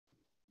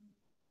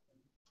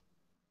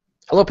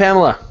Hello,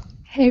 Pamela.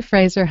 Hey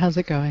Fraser, how's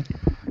it going?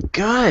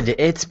 Good.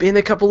 It's been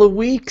a couple of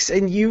weeks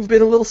and you've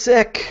been a little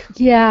sick.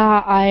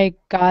 Yeah, I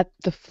got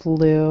the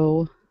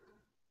flu.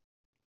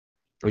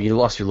 Well, you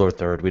lost your lower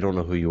third. We don't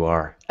know who you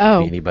are. Could be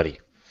Oh, anybody.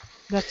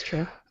 that's true.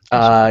 I should cut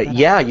that out.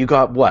 Yeah, you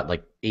got what?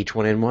 Like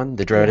H1N1,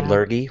 the dreaded Yeah.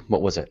 lurgy?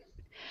 What was it?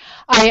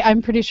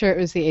 I'm pretty sure it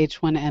was the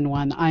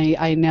H1N1.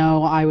 I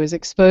know I was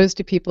exposed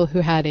to people who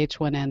had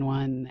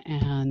H1N1,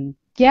 and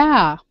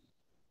yeah,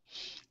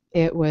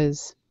 it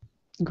was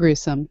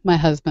gruesome. My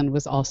husband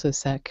was also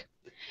sick.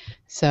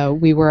 So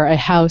we were a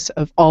house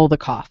of all the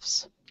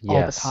coughs. All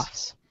the Yes.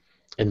 coughs.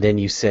 And then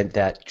you sent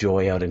that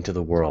joy out into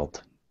the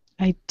world.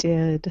 I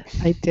did.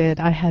 I did.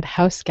 I had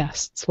house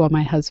guests while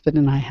my husband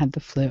and I had the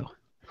flu.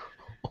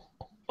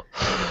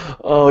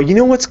 Oh, you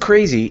know what's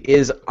crazy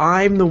is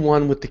I'm the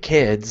one with the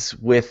kids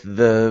with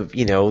the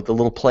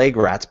little plague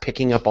rats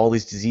picking up all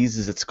these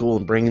diseases at school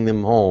and bringing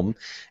them home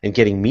and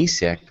getting me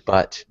sick.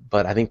 But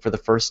I think for the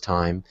first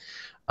time,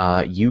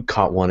 you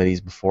caught one of these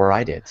before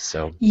I did.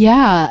 So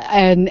Yeah,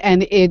 and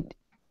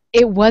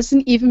it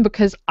wasn't even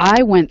because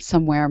I went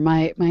somewhere.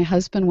 My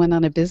husband went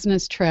on a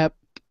business trip,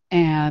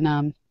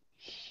 and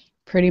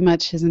pretty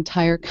much his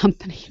entire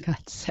company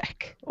got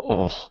sick.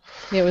 oh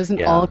It was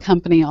an all yeah.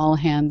 company, all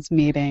hands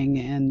meeting,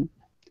 and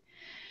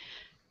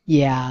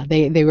yeah,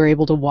 they were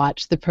able to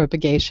watch the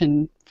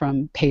propagation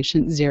from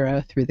patient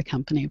zero through the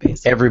company,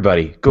 basically.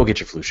 Everybody, go get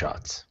your flu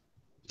shots.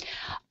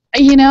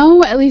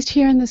 At least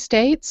here in the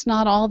States,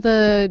 not all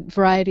the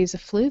varieties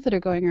of flu that are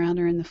going around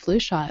are in the flu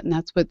shot, and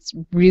that's what's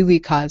really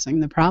causing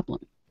the problem.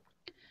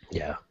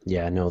 Yeah,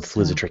 yeah. No, the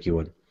flu's a So, tricky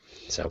one.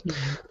 So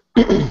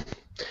yeah.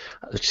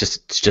 it's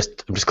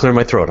just. I'm just clearing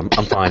my throat.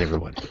 I'm fine,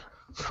 everyone.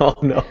 Oh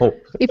no.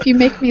 If you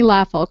make me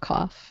laugh, I'll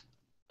cough.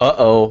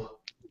 Uh-oh.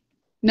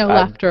 No Uh,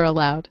 laughter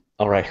allowed.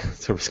 all right.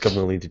 So risk I'm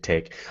willing to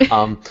take.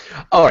 All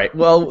right.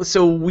 Well,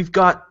 so we've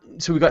got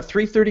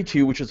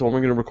 332, which is the one we're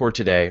going to record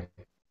today.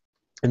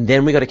 And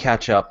then we got to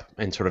catch up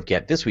and sort of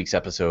get this week's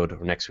episode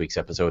or next week's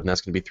episode, and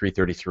that's going to be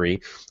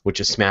 333, which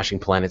is smashing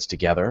planets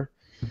together.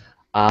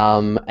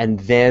 And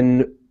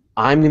then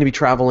I'm going to be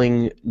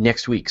traveling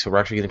next week, so we're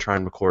actually going to try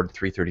and record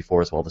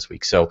 334 as well this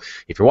week. So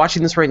if you're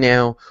watching this right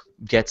now,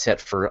 get set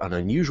for an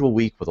unusual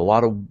week with a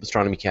lot of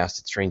astronomy casts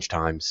at strange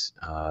times.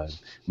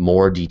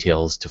 More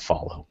details to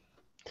follow.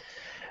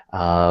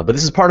 But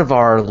this is part of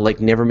our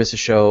never miss a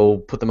show,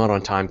 put them out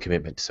on time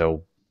commitment.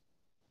 So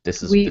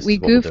this is We this we is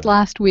what we're goofed doing.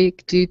 last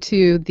week due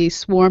to the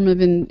swarm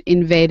of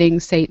invading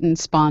Satan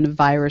spawn of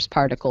virus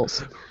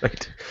particles,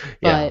 Right?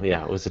 Yeah, but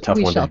yeah. It was a tough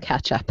we one shall to.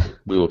 catch up.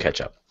 We will catch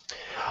up.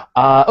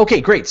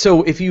 Okay, great.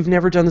 So if you've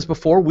never done this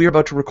before, we're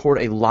about to record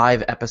a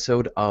live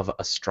episode of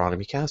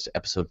Astronomy Cast,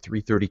 episode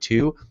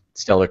 332,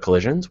 Stellar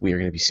Collisions. We are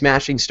going to be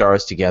smashing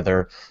stars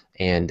together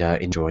and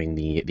enjoying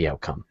the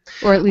outcome.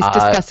 Or at least Uh,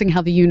 discussing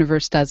how the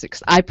universe does it.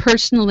 'Cause I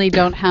personally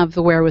don't have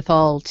the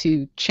wherewithal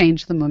to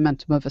change the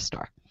momentum of a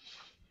star.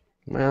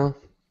 well,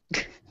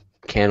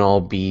 can't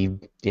all be,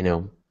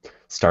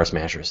 star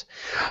smashers.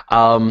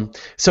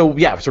 So we're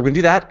going to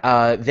do that.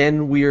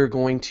 Then we're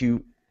going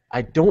to.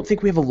 I don't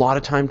think we have a lot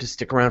of time to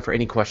stick around for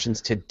any questions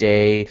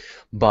today,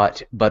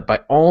 but by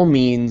all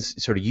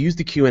means, sort of use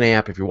the Q&A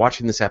app if you're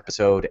watching this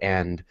episode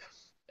and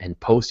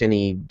post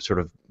any sort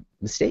of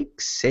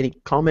mistakes, any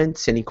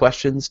comments, any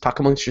questions. Talk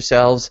amongst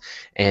yourselves,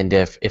 and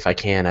if I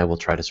can, I will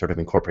try to sort of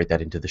incorporate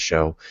that into the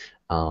show.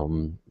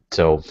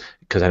 So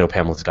because I know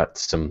Pamela's got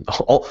some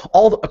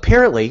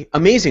apparently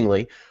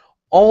amazingly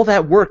all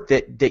that work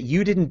that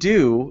you didn't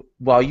do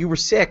while you were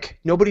sick,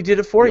 nobody did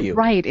it for you.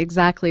 Right,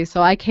 exactly.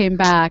 So I came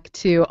back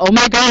to, oh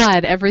my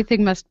God,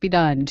 everything must be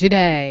done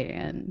today.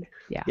 And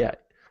yeah, Yeah,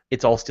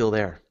 it's all still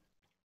there.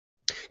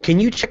 Can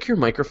you check your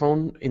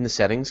microphone in the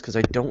settings? Because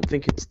I don't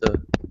think it's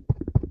the.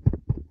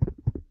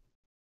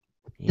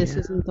 this Yeah,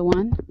 isn't the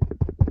one.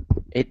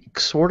 it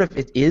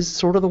is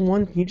sort of the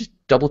one. Can you just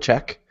double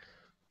check?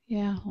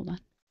 Yeah, hold on.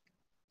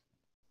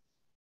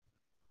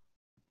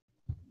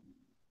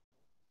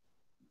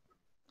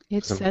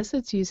 It 'Cause says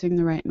it's using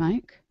the right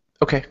mic.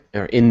 okay,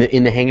 or in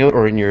the Hangout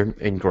or in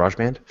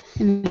GarageBand.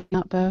 And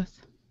not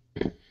both.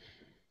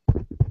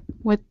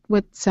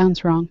 What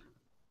sounds wrong?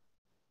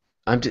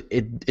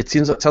 It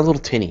sounds a little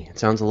tinny. It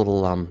sounds a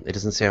little It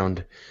doesn't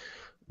sound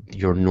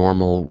your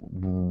normal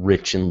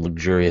rich and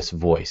luxurious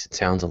voice. It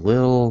sounds a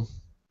little.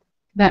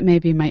 That may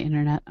be my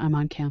internet. I'm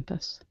on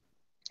campus.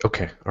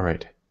 Okay, all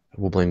right.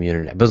 We'll blame the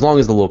internet, but as long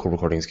as the local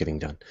recording is getting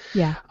done.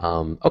 Yeah.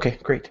 Okay,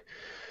 great.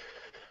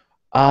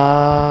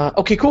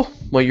 Okay, cool.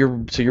 Well, you're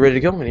ready to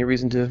go. Any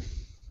reason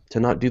to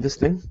not do this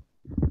thing?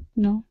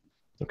 No.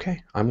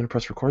 Okay, I'm gonna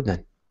press record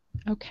then.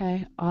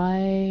 Okay.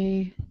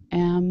 I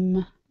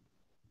am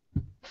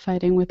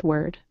fighting with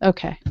Word.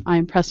 Okay.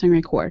 I'm pressing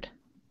record.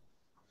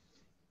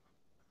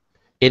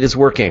 It is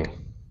working.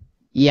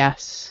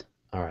 Yes.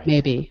 All right.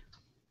 Maybe.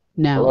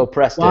 Hello, No.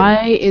 Preston.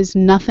 Why is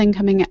nothing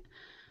coming?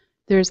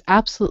 There's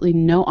absolutely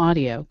no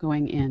audio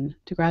going in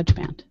to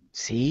GarageBand.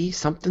 See,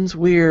 something's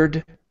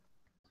weird.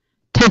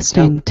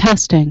 Testing, Sound-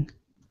 testing.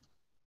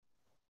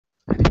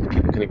 I think the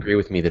people can agree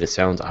with me that it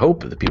sounds. I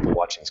hope the people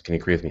watching this can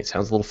agree with me. It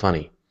sounds a little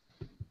funny.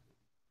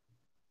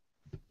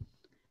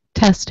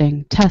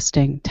 Testing,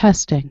 testing,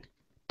 testing.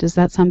 Does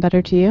that sound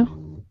better to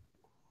you?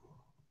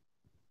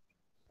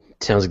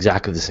 Sounds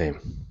exactly the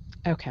same.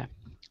 Okay.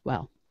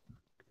 Well,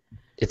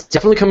 It's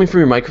definitely coming from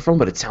your microphone,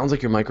 but it sounds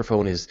like your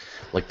microphone is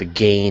like the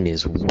gain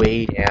is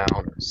way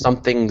down.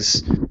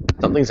 Something's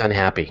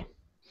unhappy.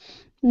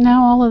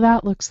 no, all of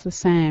that looks the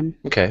same.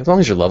 Okay, as long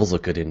as your levels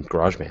look good in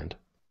GarageBand.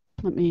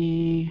 Let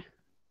me...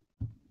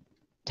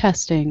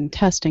 Testing,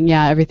 testing.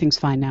 Yeah, everything's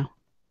fine now.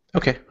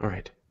 Okay, all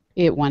right.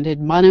 It wanted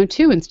mono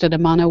 2 instead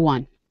of mono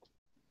 1.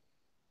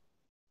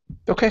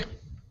 Okay.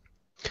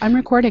 I'm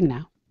recording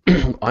now.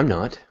 I'm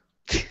not.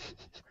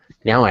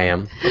 Now I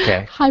am.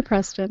 Okay. Hi,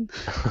 Preston.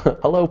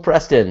 Hello,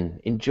 Preston.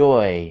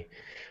 Enjoy.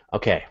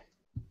 Okay,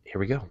 here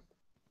we go.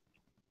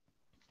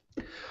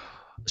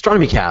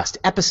 Astronomy Cast,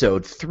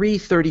 episode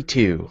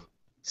 332,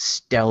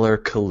 Stellar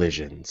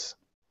Collisions.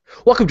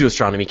 Welcome to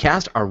Astronomy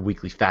Cast, our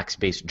weekly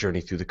facts-based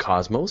journey through the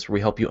cosmos, where we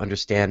help you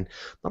understand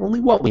not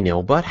only what we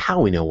know, but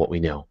how we know what we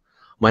know.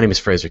 My name is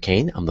Fraser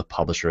Kane. I'm the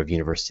publisher of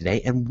Universe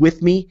Today, and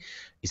with me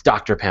is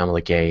Dr.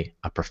 Pamela Gay,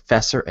 a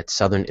professor at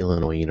Southern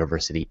Illinois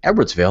University,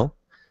 Edwardsville,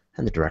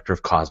 and the director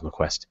of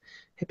CosmoQuest.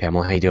 Hey,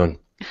 Pamela, how you doing?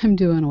 I'm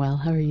doing well.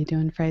 How are you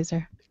doing,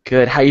 Fraser?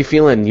 Good. How you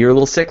feeling? You were a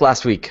little sick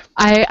last week.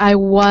 I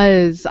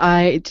was.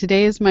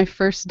 Today is my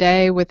first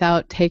day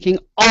without taking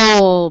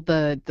all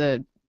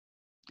the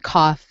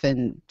cough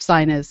and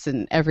sinus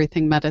and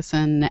everything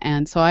medicine,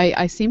 and so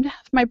I seem to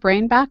have my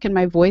brain back and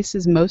my voice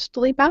is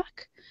mostly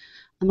back.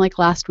 Unlike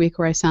last week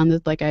where I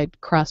sounded like I'd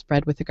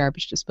crossbred with a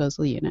garbage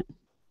disposal unit.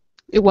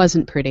 It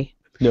wasn't pretty.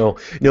 No,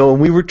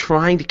 and we were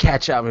trying to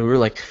catch up, and we were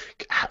like,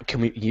 "Can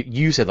we?"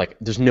 You said like,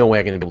 "There's no way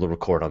I'm going to be able to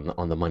record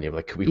on the Monday." We're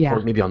like, "Can we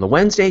record maybe on the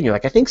Wednesday?" And you're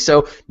like, "I think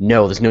so."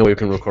 No, there's no way we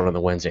can record on the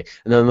Wednesday.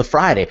 And then on the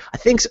Friday, I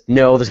think so.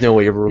 No, there's no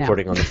way you're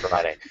recording on the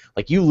Friday.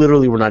 Like you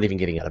literally were not even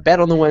getting out of bed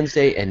on the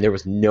Wednesday, and there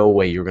was no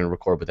way you were going to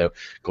record without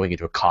going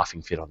into a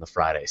coughing fit on the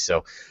Friday.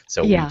 So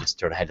we just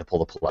sort of had to pull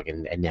the plug,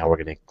 and now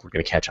we're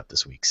gonna catch up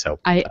this week. So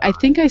I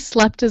think I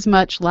slept as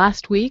much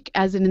last week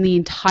as in the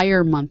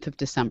entire month of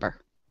December.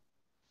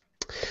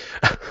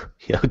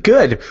 Yeah,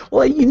 good.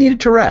 Well, you needed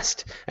to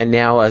rest, and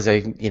now, as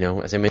I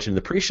mentioned in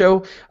the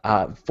pre-show,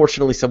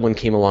 fortunately, someone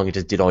came along and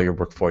just did all your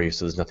work for you,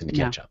 so there's nothing to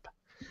catch up.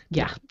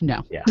 Yeah.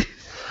 No. Yeah.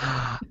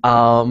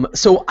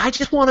 So I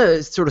just want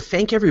to sort of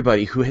thank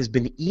everybody who has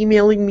been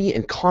emailing me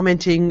and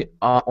commenting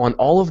on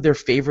all of their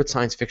favorite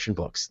science fiction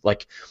books.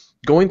 Like,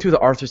 going through the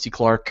Arthur C.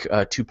 Clarke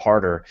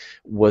two-parter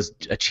was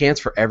a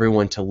chance for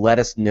everyone to let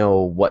us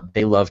know what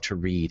they love to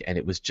read, and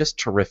it was just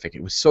terrific.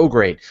 It was so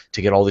great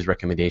to get all these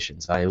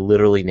recommendations. I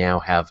literally now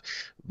have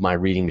my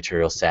reading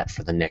material set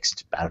for the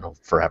next, I don't know,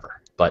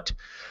 forever. But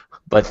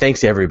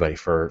thanks to everybody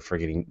for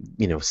getting,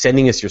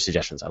 sending us your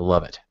suggestions. I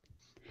love it.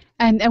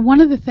 And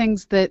one of the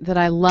things that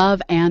I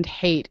love and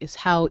hate is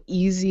how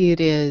easy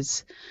it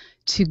is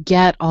to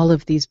get all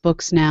of these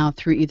books now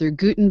through either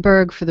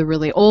Gutenberg for the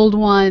really old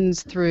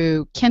ones,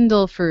 through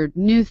Kindle for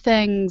new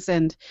things,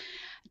 and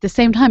at the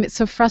same time it's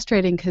so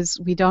frustrating because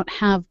we don't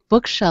have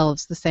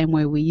bookshelves the same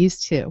way we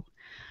used to.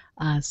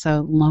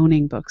 So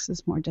loaning books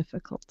is more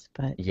difficult.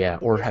 But yeah,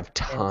 or have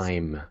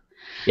time.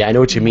 Yeah, I know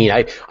what you mean.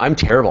 I'm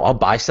terrible. I'll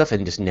buy stuff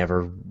and just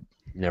never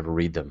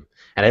read them.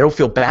 And I don't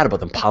feel bad about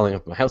them piling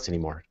up in my house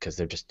anymore because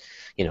they're just,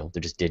 they're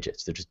just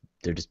digits. They're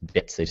just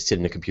bits. They just sit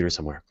in a computer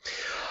somewhere.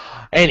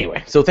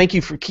 Anyway, so thank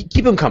you for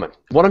keep them coming.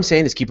 What I'm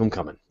saying is keep them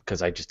coming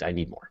because I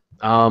need more.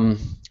 All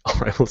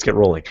right, let's get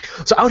rolling.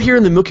 So out here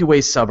in the Milky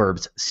Way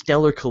suburbs,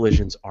 stellar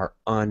collisions are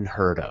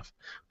unheard of.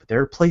 But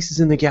there are places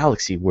in the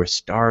galaxy where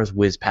stars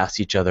whiz past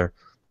each other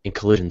and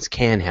collisions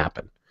can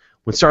happen.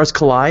 When stars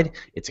collide,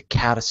 it's a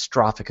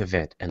catastrophic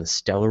event, and the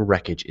stellar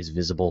wreckage is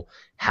visible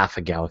half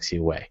a galaxy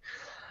away.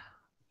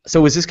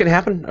 So is this going to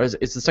happen? Or is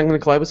the sun going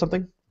to collide with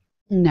something?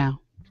 No.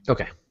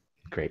 Okay,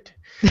 great.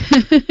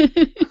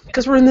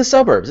 Because we're in the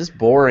suburbs. It's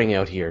boring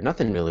out here.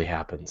 Nothing really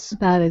happens.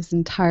 That is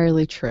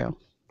entirely true.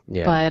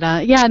 Yeah.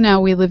 But no,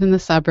 we live in the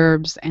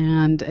suburbs,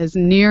 and as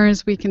near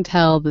as we can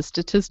tell, the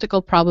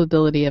statistical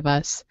probability of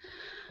us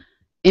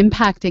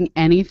impacting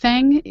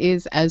anything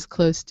is as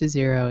close to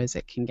zero as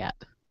it can get.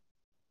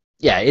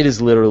 Yeah, it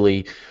is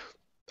literally,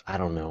 I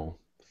don't know,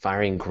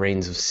 firing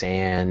grains of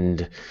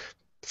sand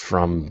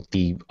from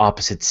the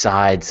opposite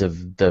sides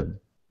of the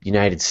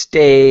United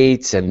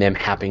States and them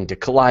having to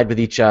collide with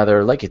each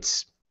other. Like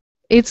it's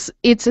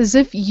as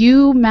if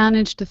you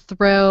managed to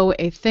throw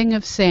a thing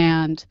of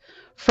sand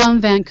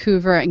from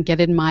Vancouver and get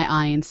in my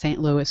eye in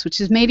St. Louis,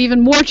 which is made even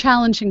more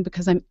challenging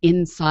because I'm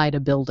inside a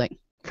building.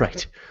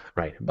 Right.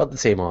 About the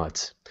same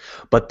odds.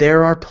 But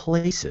there are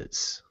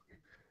places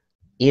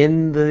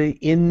in the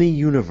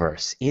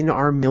universe, in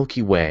our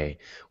Milky Way,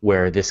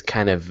 where this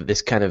kind of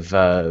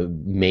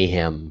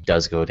mayhem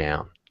does go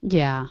down.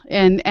 Yeah,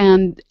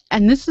 and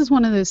this is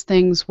one of those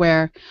things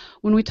where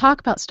when we talk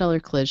about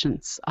stellar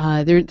collisions,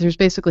 there's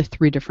basically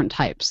three different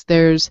types.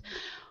 There's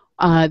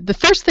the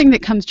first thing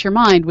that comes to your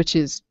mind, which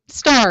is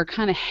star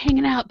kind of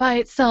hanging out by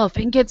itself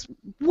and gets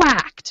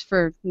whacked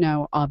for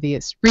no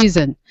obvious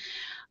reason.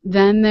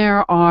 Then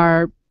there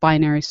are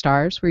binary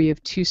stars, where you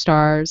have two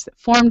stars that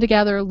formed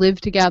together,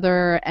 lived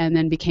together, and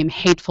then became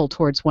hateful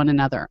towards one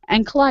another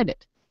and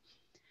collided.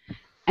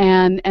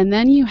 And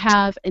then you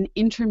have an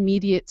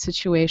intermediate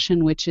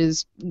situation, which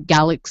is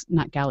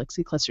not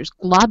galaxy clusters,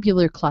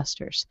 globular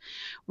clusters,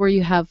 where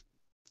you have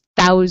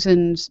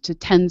thousands to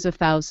tens of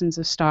thousands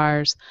of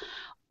stars,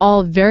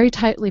 all very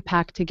tightly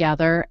packed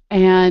together,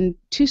 and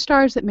two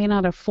stars that may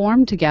not have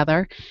formed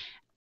together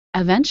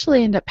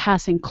eventually end up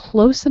passing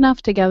close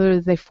enough together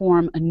that they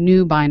form a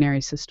new binary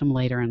system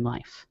later in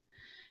life.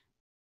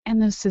 And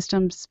those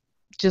systems,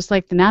 just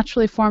like the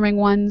naturally forming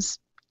ones,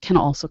 can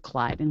also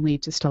collide and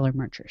lead to stellar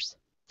mergers.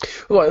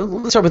 Well,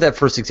 let's start with that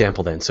first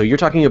example then. So you're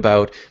talking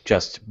about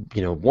just,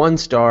 one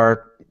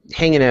star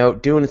hanging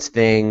out, doing its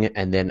thing,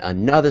 and then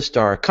another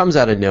star comes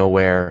out of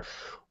nowhere,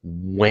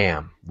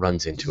 wham,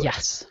 runs into it.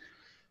 Yes.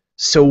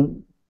 So,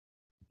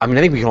 I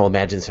think we can all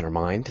imagine this in our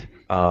mind.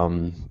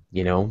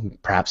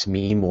 Perhaps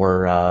me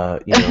more, I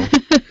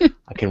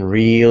can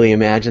really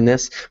imagine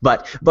this.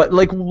 But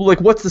like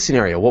what's the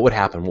scenario? What would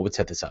happen? What would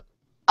set this up?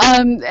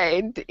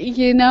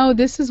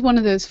 This is one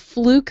of those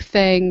fluke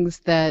things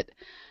that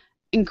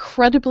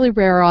incredibly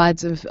rare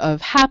odds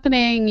of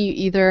happening. You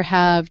either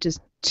have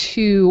just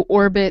two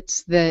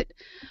orbits that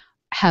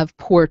have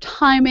poor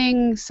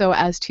timing, so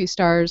as two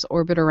stars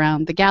orbit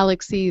around the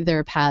galaxy,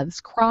 their paths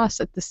cross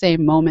at the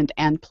same moment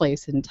and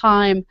place in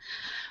time.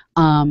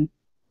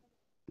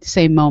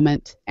 Same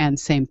moment and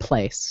same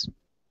place.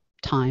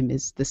 Time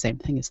is the same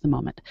thing as the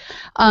moment.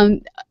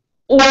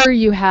 Or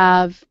you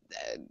have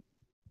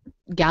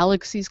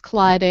galaxies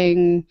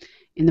colliding.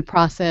 In the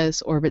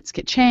process, orbits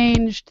get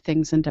changed,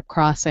 things end up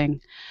crossing.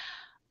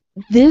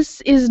 This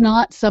is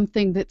not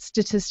something that's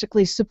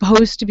statistically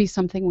supposed to be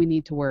something we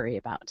need to worry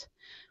about.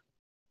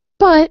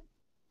 But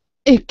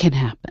it can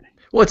happen.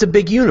 Well, it's a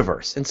big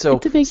universe, and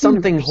so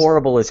something universe.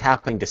 Horrible is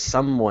happening to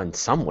someone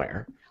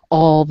somewhere.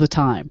 All the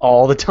time.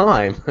 All the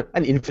time.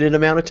 An infinite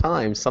amount of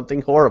time,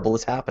 something horrible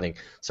is happening.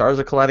 Stars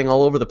are colliding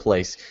all over the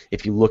place.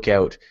 If you look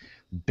out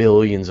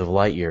billions of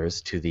light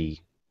years to the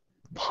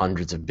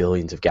hundreds of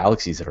billions of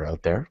galaxies that are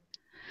out there.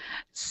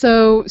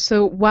 So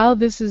while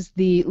this is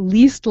the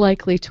least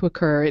likely to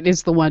occur, it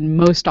is the one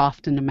most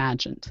often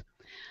imagined.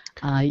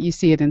 You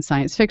see it in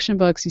science fiction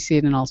books, you see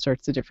it in all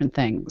sorts of different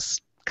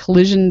things.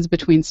 Collisions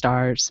between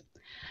stars.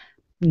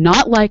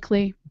 Not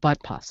likely,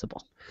 but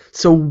possible.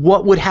 So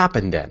what would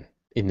happen then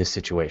in this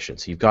situation?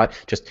 So you've got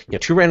just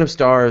two random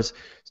stars,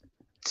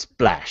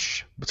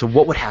 splash. So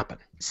what would happen?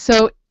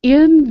 So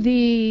in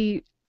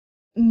the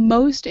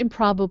most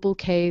improbable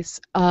case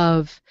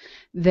of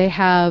they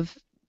have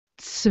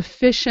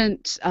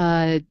sufficient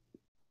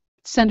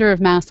center of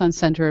mass on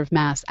center of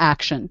mass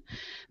action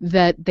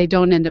that they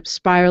don't end up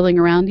spiraling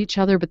around each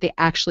other, but they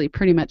actually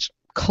pretty much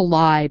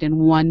collide in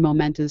one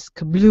momentous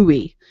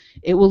kablooey.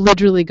 It will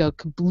literally go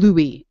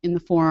kablooey in the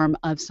form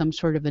of some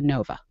sort of a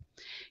nova.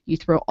 You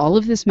throw all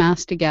of this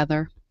mass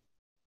together,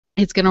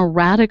 it's going to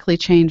radically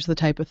change the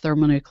type of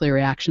thermonuclear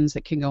reactions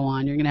that can go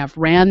on. You're going to have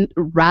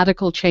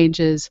radical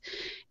changes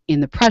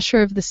in the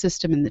pressure of the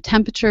system, in the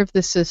temperature of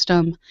the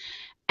system,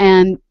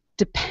 and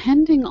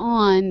depending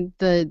on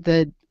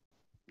the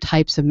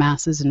types of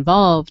masses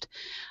involved,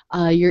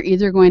 you're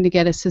either going to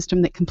get a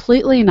system that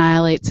completely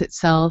annihilates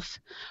itself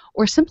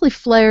or simply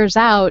flares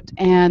out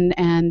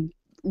and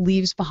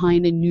leaves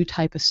behind a new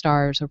type of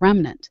star as a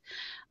remnant.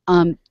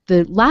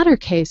 The latter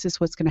case is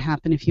what's going to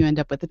happen if you end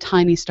up with a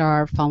tiny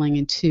star falling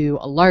into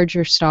a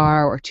larger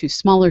star or two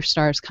smaller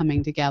stars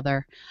coming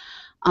together.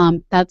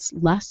 That's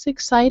less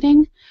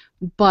exciting,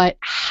 but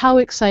how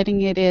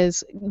exciting it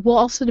is will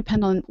also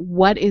depend on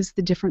what is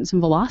the difference in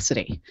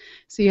velocity.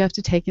 So you have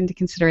to take into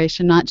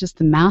consideration not just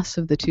the mass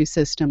of the two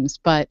systems,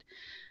 but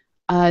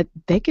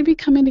they could be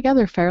coming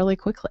together fairly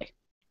quickly.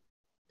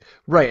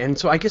 Right, and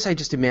so I guess I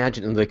just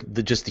imagine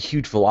just the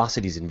huge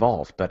velocities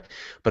involved. But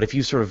if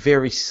you sort of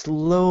very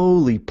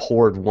slowly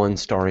poured one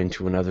star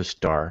into another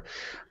star,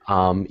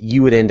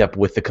 you would end up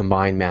with the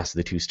combined mass of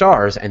the two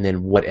stars, and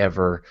then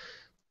whatever.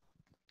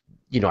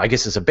 I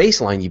guess as a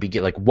baseline, you'd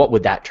get what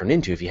would that turn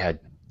into if you had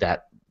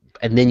that,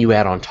 and then you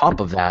add on top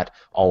of that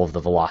all of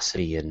the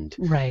velocity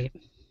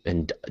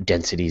and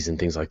densities and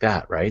things like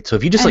that, right? So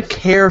if you just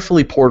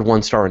carefully poured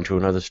one star into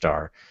another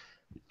star,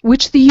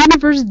 which the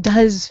universe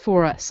does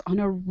for us on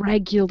a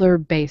regular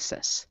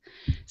basis.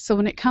 So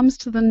when it comes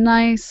to the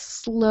nice,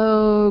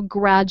 slow,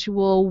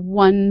 gradual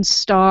one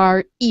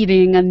star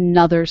eating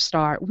another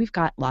star, we've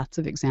got lots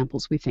of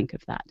examples we think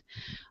of that.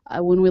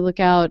 When we look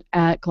out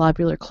at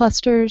globular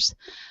clusters,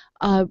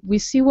 we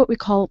see what we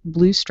call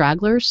blue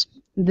stragglers.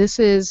 This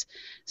is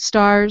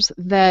stars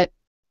that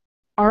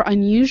are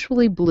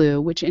unusually blue,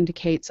 which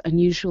indicates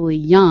unusually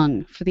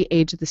young for the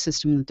age of the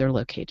system that they're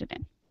located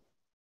in.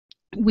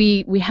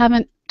 We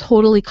haven't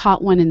totally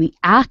caught one in the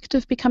act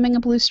of becoming a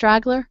blue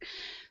straggler,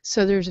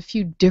 so there's a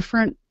few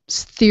different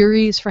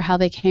theories for how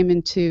they came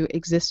into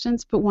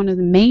existence, but one of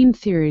the main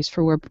theories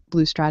for where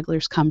blue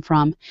stragglers come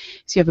from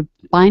is you have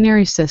a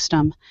binary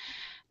system,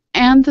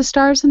 and the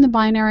stars in the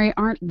binary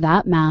aren't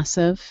that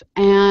massive,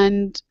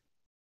 and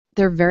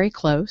they're very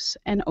close,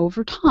 and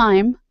over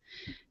time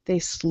they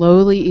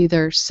slowly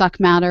either suck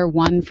matter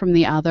one from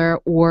the other,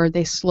 or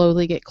they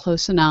slowly get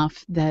close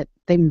enough that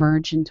they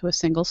merge into a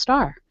single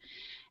star.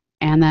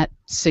 And that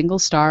single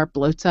star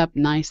bloats up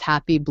nice,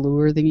 happy,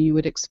 bluer than you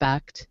would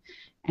expect.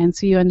 And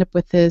so you end up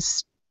with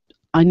this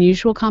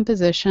unusual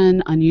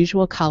composition,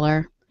 unusual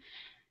color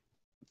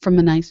from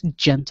a nice,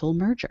 gentle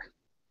merger.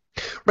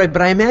 Right,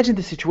 but I imagine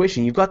the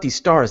situation. You've got these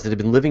stars that have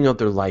been living out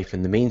their life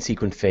in the main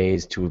sequence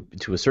phase to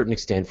a certain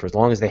extent for as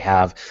long as they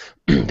have.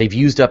 They've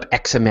used up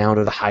X amount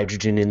of the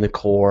hydrogen in the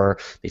core.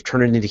 They've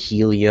turned it into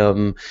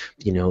helium.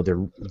 You know,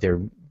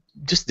 they're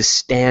just the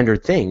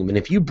standard thing. I mean,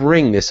 if you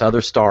bring this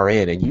other star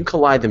in and you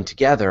collide them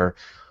together,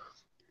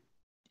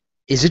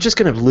 is it just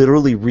going to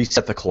literally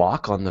reset the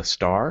clock on the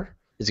star?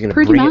 Is it going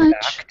to bring it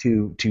back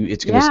to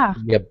it's going to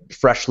be a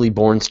freshly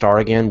born star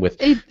again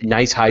with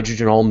nice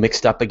hydrogen all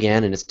mixed up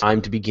again, and it's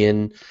time to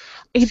begin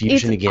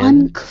fusion again?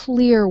 It's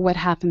unclear what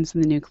happens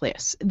in the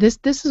nucleus. This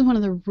is one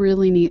of the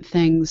really neat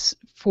things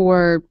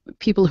for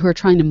people who are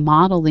trying to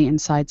model the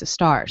insides of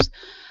stars.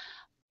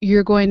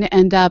 You're going to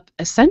end up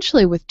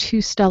essentially with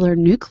two stellar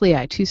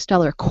nuclei, two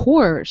stellar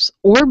cores,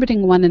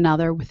 orbiting one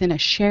another within a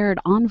shared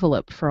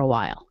envelope for a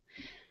while.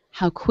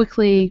 How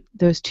quickly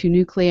those two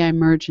nuclei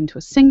merge into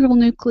a single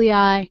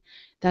nuclei,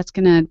 that's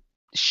going to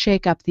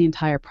shake up the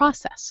entire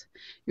process.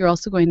 You're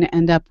also going to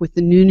end up with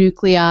the new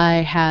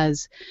nuclei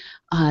has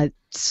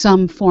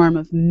some form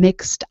of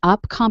mixed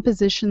up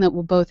composition that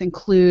will both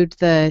include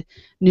the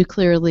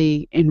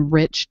nuclearly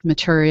enriched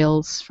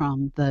materials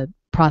from the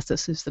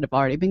processes that have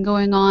already been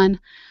going on.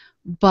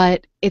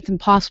 But it's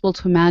impossible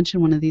to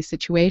imagine one of these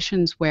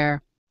situations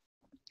where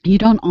you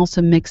don't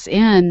also mix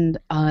in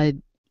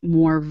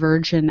more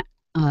virgin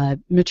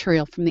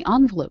material from the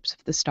envelopes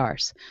of the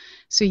stars.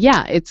 So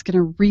yeah, it's going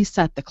to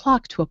reset the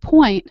clock to a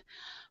point,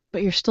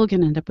 but you're still going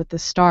to end up with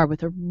this star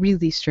with a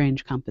really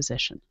strange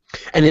composition.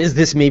 And is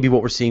this maybe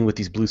what we're seeing with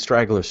these blue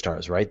straggler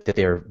stars, right? That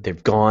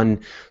they've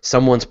gone,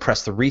 someone's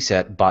pressed the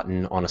reset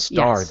button on a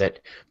star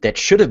that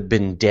should have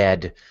been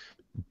dead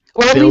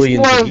or at billions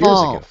least more of years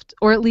evolved, ago.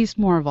 Or at least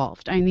more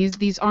evolved. I mean,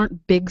 these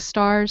aren't big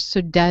stars,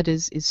 so dead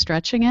is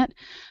stretching it,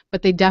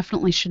 but they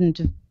definitely shouldn't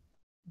have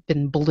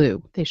been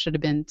blue. They should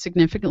have been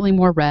significantly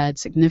more red,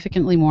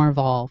 significantly more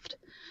evolved,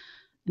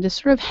 and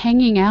just sort of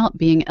hanging out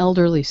being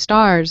elderly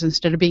stars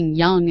instead of being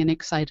young and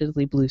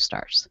excitedly blue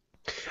stars.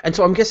 And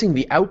so I'm guessing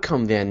the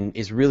outcome then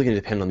is really going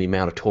to depend on the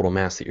amount of total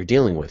mass that you're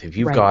dealing with. If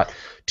you've got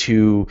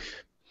two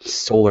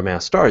solar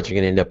mass stars, you're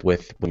going to end up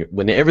with,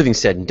 when everything's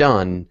said and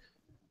done,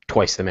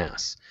 twice the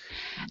mass.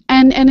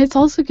 And it's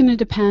also going to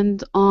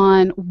depend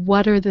on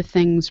what are the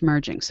things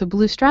merging. So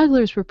blue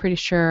stragglers, we're pretty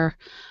sure,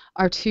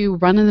 are two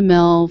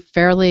run-of-the-mill,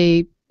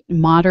 fairly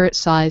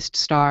moderate-sized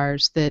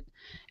stars that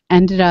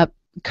ended up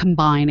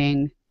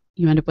combining.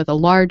 You end up with a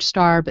large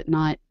star, but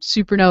not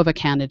supernova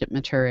candidate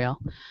material.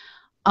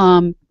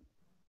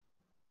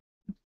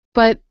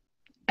 But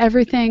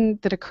everything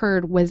that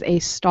occurred was a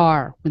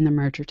star when the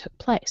merger took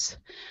place.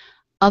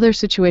 Other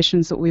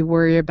situations that we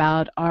worry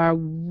about are,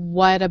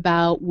 what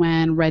about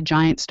when red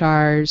giant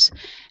stars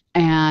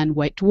and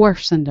white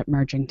dwarfs end up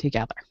merging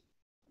together?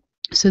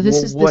 So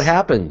what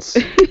happens?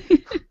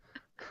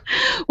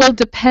 Well,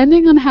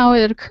 depending on how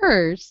it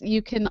occurs,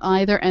 you can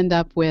either end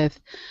up with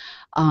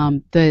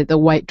the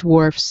white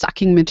dwarf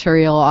sucking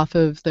material off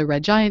of the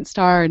red giant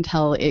star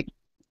until it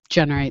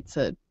generates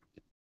a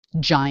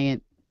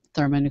giant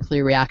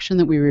thermonuclear reaction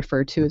that we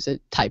refer to as a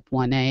type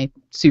 1a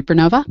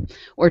supernova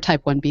or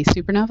type 1b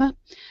supernova.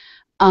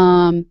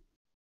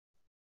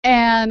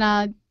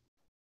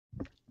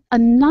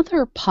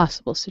 Another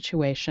possible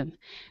situation,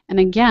 and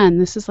again,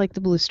 this is like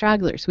the blue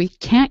stragglers. We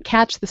can't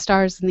catch the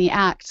stars in the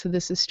act, so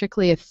this is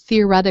strictly a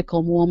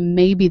theoretical, well,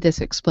 maybe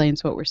this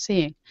explains what we're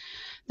seeing.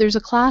 There's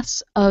a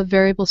class of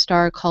variable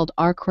star called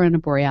our Corona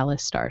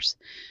Borealis stars.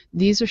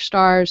 These are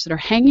stars that are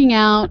hanging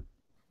out,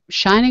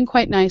 shining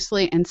quite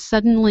nicely, and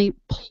suddenly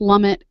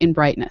plummet in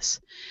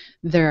brightness.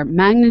 Their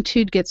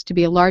magnitude gets to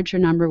be a larger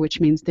number, which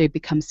means they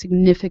become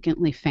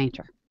significantly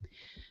fainter.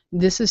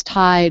 This is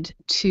tied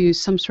to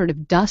some sort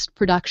of dust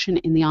production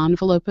in the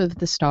envelope of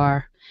the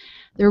star.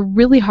 They're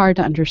really hard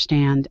to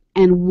understand,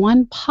 and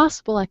one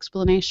possible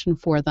explanation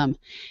for them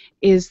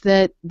is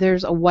that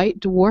there's a white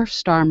dwarf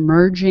star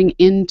merging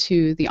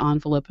into the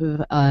envelope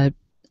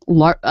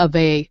of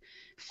a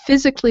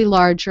physically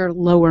larger,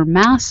 lower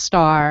mass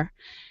star,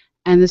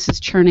 and this is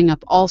churning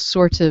up all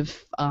sorts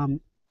of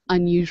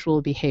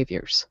unusual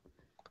behaviors.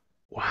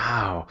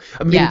 Wow.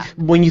 I mean,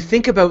 when you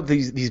think about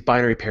these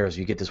binary pairs,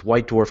 you get this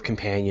white dwarf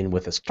companion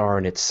with a star,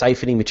 and it's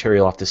siphoning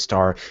material off the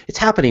star. It's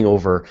happening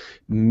over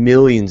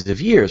millions of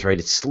years, right?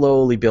 It's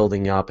slowly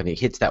building up, and it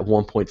hits that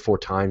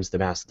 1.4 times the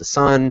mass of the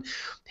sun,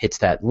 hits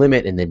that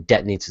limit, and then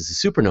detonates as a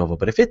supernova.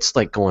 But if it's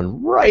like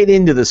going right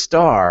into the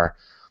star,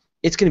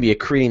 it's going to be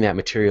accreting that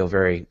material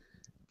very,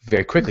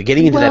 very quickly,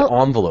 getting into that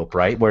envelope,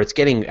 right, where it's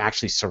getting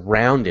actually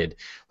surrounded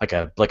like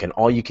an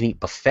all-you-can-eat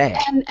buffet.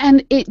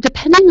 And it,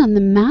 depending on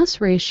the mass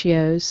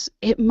ratios,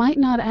 it might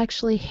not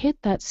actually hit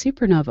that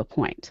supernova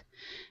point.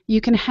 You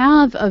can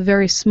have a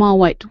very small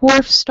white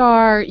dwarf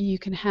star. You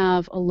can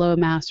have a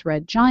low-mass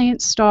red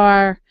giant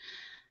star.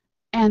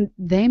 and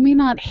they may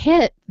not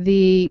hit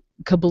the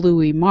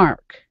kablooey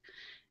mark.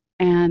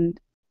 And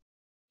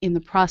in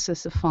the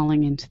process of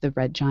falling into the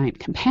red giant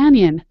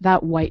companion,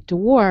 that white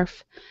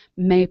dwarf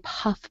may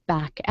puff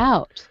back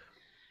out.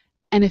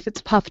 And if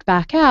it's puffed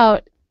back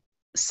out,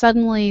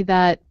 suddenly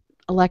that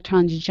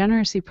electron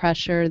degeneracy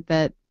pressure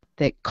that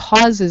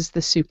causes the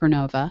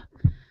supernova,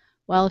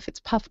 well, if it's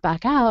puffed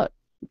back out,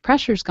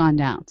 pressure's gone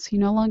down. So you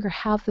no longer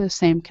have those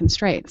same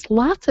constraints.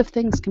 Lots of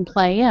things can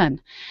play in.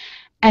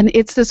 And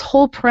it's this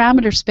whole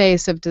parameter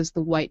space of, does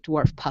the white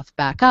dwarf puff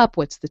back up?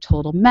 What's the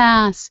total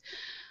mass?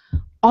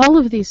 All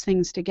of these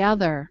things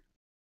together,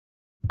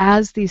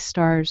 as these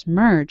stars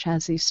merge,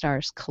 as these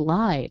stars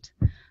collide,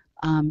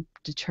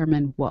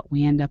 determine what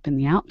we end up in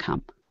the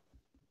outcome.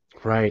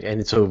 Right,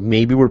 and so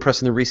maybe we're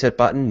pressing the reset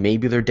button,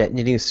 maybe they're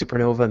detonating a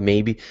supernova,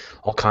 maybe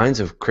all kinds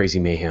of crazy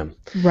mayhem.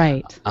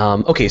 Right.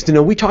 Okay,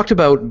 so we talked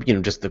about,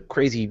 just the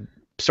crazy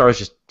stars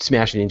just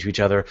smashing into each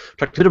other,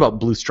 talked a bit about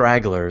blue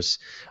stragglers,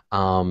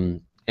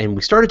 and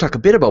we started to talk a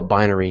bit about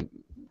binary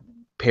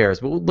pairs,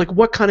 but like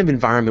what kind of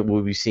environment will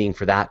we be seeing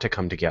for that to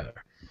come together?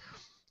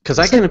 Because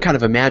I can kind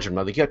of imagine,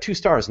 like, you got two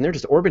stars and they're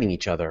just orbiting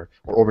each other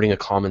or orbiting a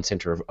common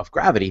center of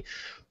gravity.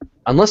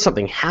 Unless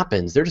something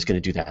happens, they're just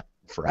going to do that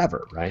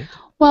forever, right?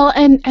 Well,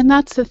 and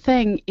that's the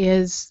thing,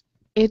 is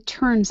it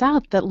turns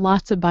out that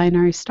lots of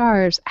binary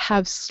stars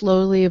have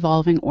slowly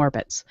evolving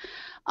orbits.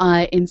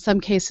 In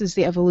some cases,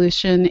 the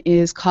evolution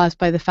is caused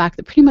by the fact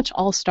that pretty much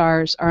all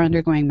stars are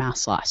undergoing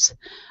mass loss.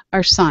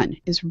 Our sun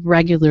is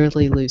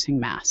regularly losing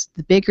mass.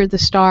 The bigger the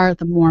star,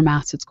 the more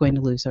mass it's going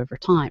to lose over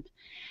time.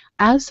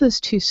 As those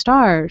two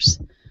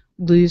stars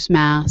lose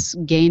mass,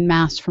 gain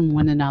mass from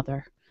one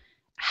another,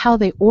 how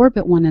they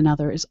orbit one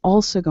another is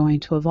also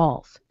going to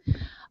evolve.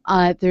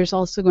 There's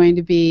also going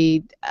to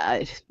be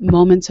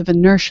moments of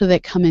inertia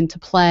that come into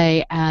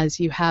play as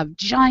you have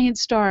giant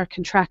star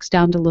contracts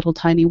down to little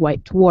tiny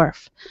white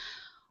dwarf.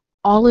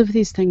 All of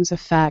these things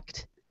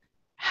affect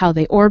how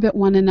they orbit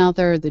one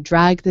another, the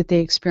drag that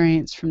they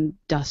experience from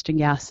dust and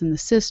gas in the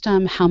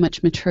system, how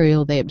much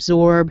material they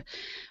absorb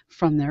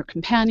from their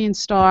companion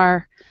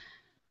star.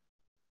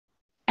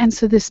 And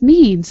so this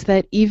means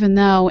that even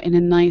though in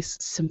a nice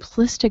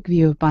simplistic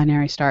view of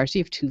binary stars,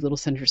 you have two little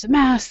centers of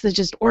mass that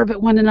just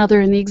orbit one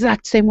another in the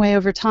exact same way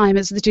over time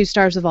as the two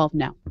stars evolve,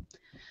 no.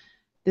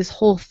 This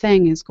whole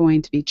thing is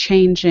going to be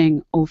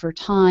changing over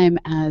time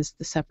as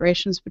the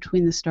separations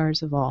between the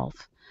stars evolve.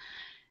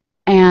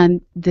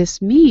 And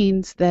this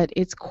means that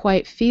it's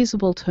quite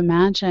feasible to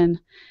imagine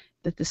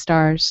that the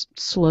stars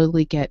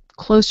slowly get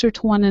closer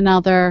to one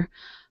another,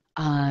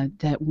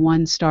 that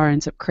one star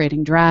ends up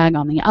creating drag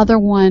on the other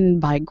one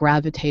by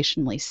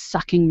gravitationally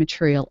sucking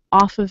material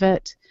off of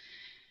it.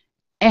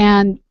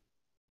 And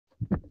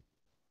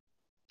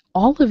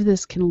all of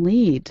this can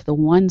lead to the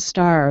one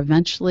star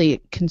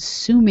eventually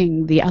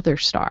consuming the other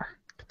star.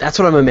 That's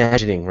what I'm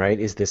imagining, right?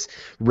 Is this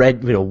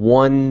red,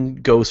 one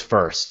goes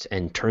first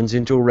and turns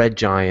into a red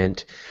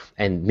giant,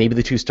 and maybe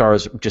the two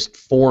stars just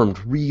formed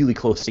really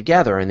close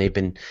together and they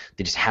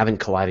just haven't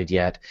collided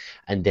yet,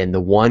 and then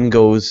the one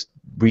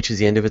reaches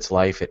the end of its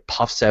life, it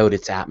puffs out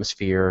its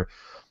atmosphere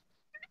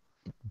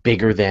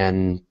bigger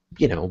than,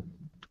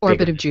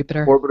 Orbit of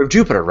Jupiter. Orbit of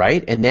Jupiter,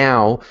 right? And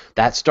now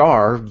that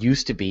star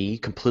used to be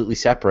completely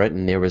separate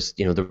and there was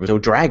no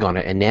drag on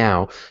it, and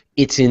now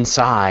it's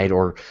inside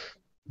or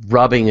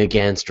rubbing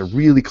against or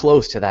really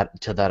close to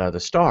that other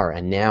star,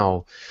 and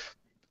now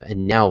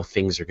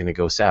things are going to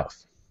go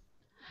south.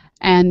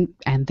 And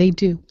they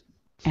do.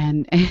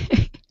 And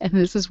and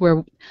this is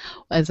where,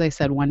 as I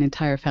said, one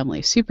entire family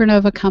of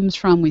supernova comes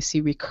from. We see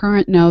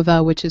recurrent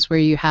nova, which is where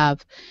you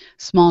have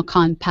small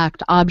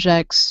compact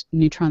objects,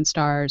 neutron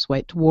stars,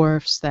 white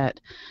dwarfs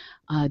that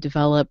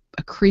develop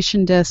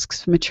accretion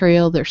disks of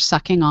material. They're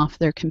sucking off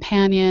their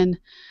companion.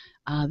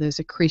 Those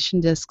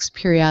accretion disks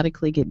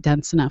periodically get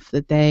dense enough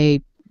that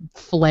they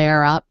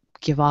flare up,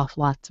 give off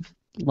lots of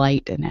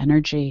light and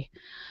energy.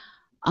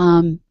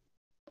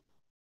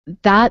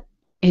 That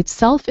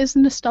itself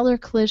isn't a stellar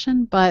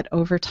collision, but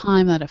over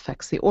time that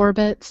affects the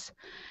orbits,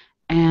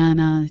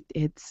 and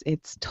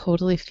it's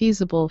totally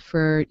feasible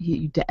for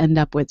you to end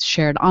up with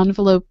shared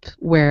envelope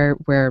where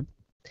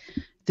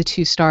the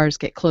two stars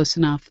get close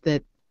enough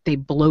that they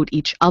bloat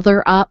each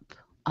other up,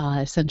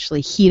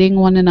 essentially heating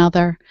one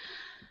another.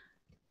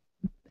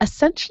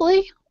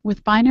 Essentially,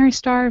 with binary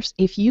stars,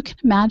 if you can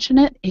imagine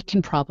it, it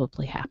can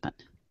probably happen.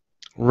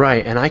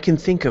 Right, and I can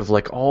think of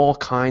all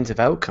kinds of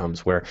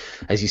outcomes where,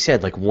 as you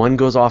said, one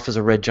goes off as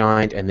a red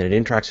giant and then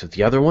it interacts with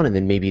the other one, and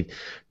then maybe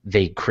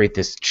they create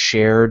this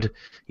shared,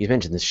 you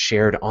mentioned this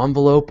shared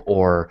envelope,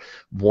 or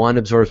one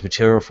absorbs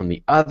material from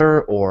the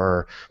other,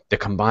 or the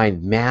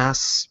combined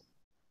mass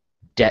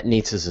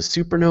detonates as a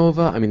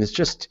supernova. I mean,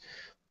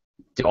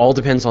 it all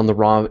depends on the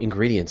raw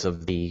ingredients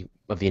of the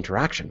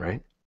interaction,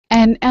 right?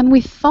 And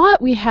we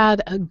thought we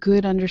had a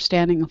good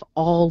understanding of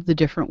all the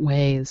different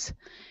ways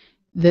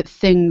that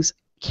things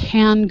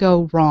can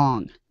go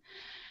wrong.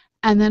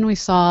 And then we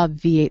saw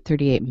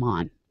V838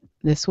 Mon.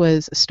 This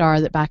was a star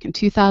that back in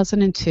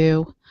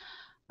 2002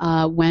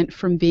 went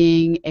from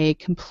being a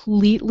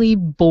completely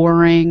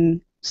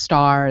boring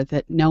star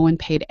that no one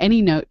paid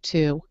any note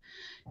to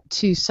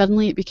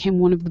suddenly it became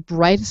one of the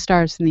brightest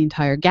stars in the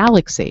entire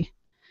galaxy.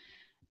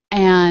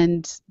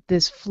 And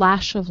this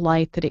flash of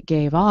light that it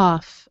gave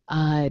off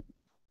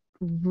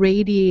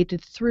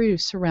radiated through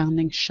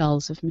surrounding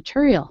shells of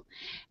material.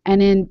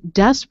 And in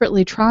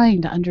desperately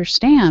trying to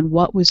understand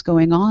what was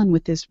going on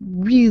with this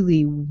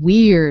really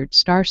weird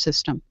star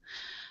system,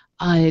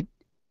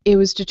 it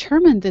was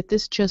determined that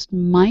this just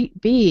might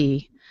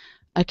be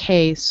a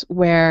case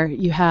where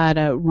you had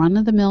a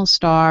run-of-the-mill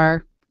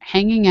star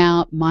hanging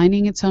out,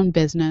 minding its own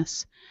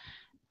business,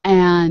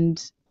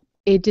 and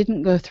it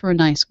didn't go through a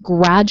nice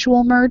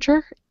gradual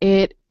merger.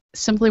 It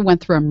simply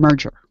went through a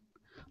merger,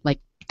 like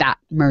that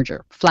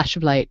merger, flash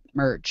of light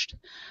merged.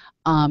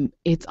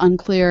 It's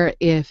unclear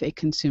if it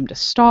consumed a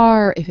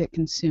star, if it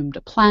consumed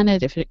a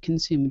planet, if it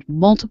consumed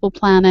multiple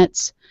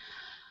planets.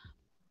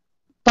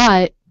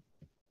 But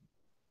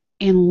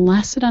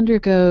unless it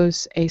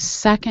undergoes a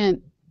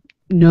second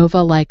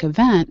nova-like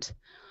event,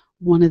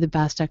 one of the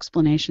best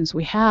explanations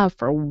we have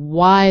for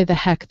why the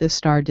heck this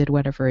star did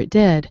whatever it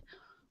did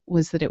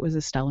was that it was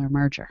a stellar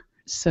merger.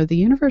 So the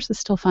universe is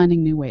still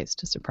finding new ways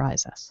to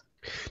surprise us.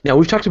 Now,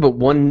 we've talked about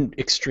one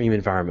extreme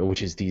environment,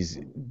 which is these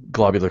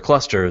globular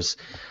clusters.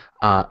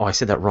 I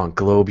said that wrong.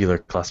 Globular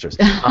clusters.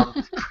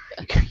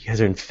 You guys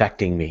are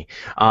infecting me.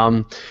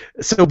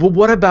 But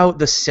what about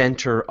the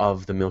center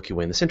of the Milky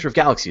Way, and the center of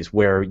galaxies,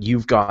 where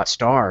you've got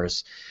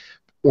stars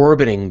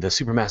orbiting the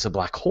supermassive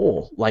black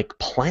hole like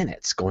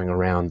planets going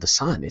around the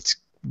sun? It's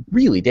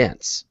really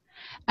dense.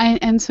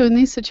 And so in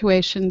these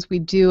situations, we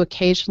do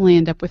occasionally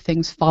end up with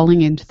things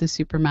falling into the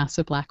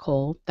supermassive black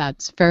hole.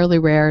 That's fairly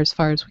rare as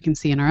far as we can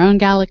see in our own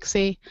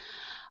galaxy.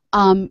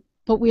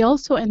 But we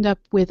also end up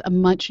with a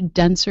much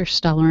denser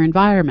stellar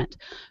environment.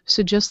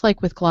 So just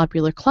like with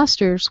globular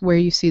clusters, where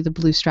you see the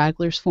blue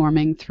stragglers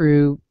forming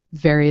through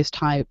various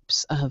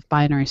types of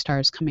binary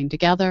stars coming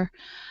together,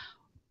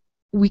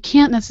 we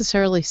can't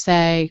necessarily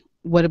say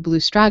what a blue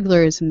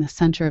straggler is in the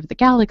center of the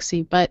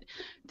galaxy, but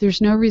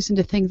there's no reason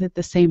to think that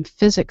the same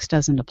physics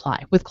doesn't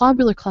apply. With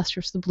globular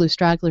clusters, the blue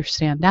stragglers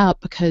stand out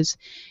because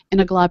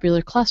in a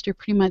globular cluster,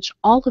 pretty much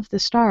all of the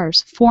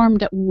stars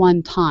formed at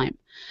one time,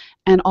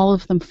 and all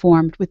of them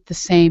formed with the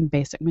same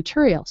basic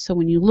material. So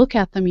when you look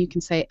at them, you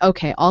can say,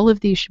 okay, all of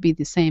these should be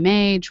the same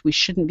age. We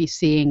shouldn't be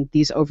seeing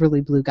these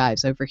overly blue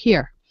guys over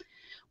here.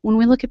 When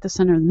we look at the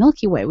center of the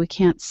Milky Way, we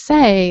can't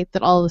say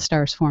that all the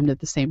stars formed at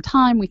the same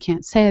time. We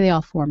can't say they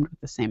all formed with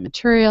the same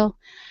material.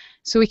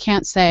 So we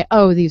can't say,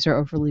 oh, these are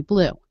overly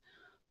blue.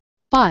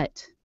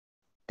 But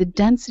the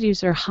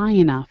densities are high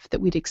enough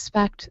that we'd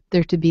expect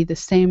there to be the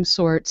same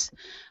sorts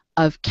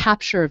of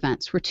capture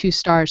events where two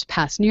stars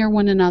pass near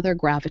one another,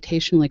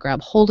 gravitationally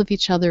grab hold of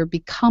each other,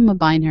 become a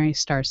binary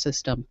star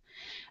system,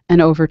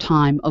 and over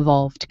time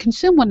evolve to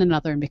consume one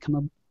another and become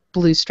a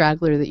blue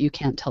straggler that you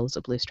can't tell is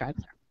a blue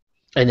straggler.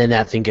 And then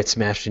that thing gets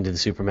smashed into the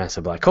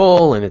supermassive black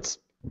hole, and it's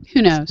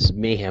who knows?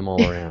 Mayhem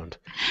all around.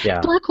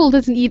 Yeah. Black hole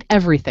doesn't eat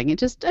everything. It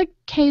just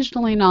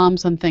occasionally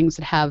noms on things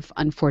that have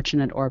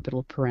unfortunate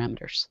orbital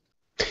parameters.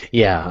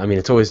 Yeah, I mean,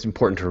 it's always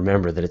important to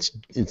remember that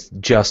it's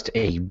just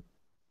a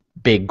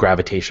big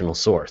gravitational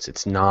source.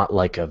 It's not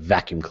like a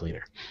vacuum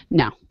cleaner.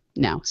 No.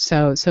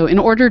 So in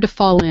order to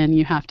fall in,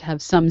 you have to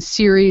have some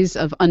series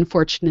of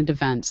unfortunate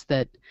events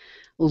that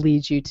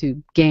lead you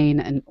to gain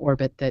an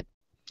orbit that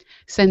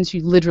sends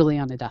you literally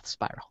on a death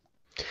spiral.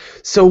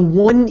 So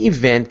one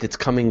event that's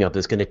coming up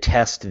that's going to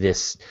test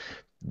this,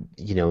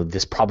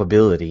 this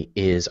probability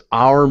is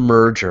our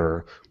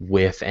merger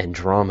with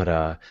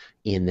Andromeda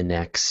in the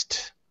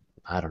next,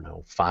 I don't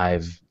know,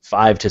 5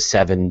 to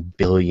 7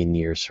 billion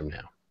years from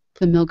now.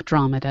 The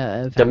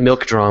Milkdromeda event. The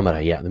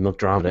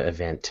Milkdromeda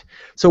event.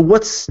 So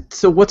what's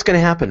going to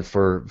happen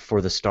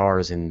for the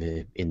stars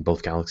in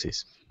both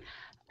galaxies?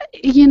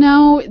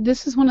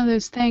 This is one of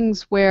those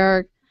things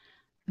where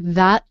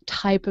that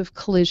type of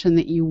collision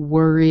that you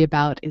worry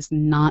about is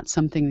not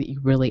something that you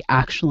really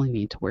actually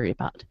need to worry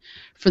about.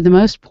 For the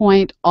most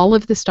part, all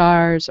of the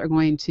stars are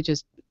going to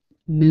just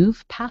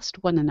move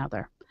past one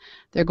another.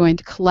 They're going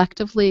to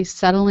collectively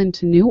settle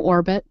into new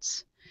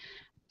orbits,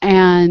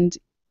 and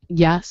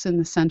yes, in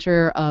the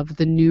center of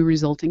the new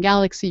resulting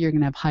galaxy, you're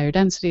going to have higher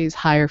densities,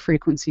 higher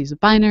frequencies of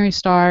binary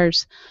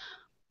stars,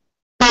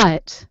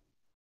 but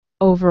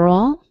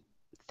overall,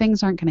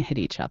 things aren't going to hit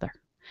each other.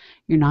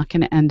 You're not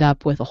going to end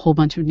up with a whole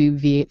bunch of new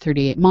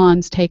V838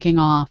 Mons taking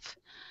off.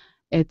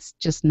 It's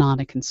just not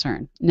a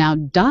concern. Now,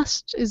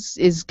 dust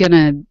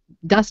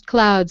dust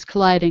clouds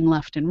colliding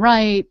left and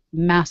right,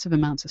 massive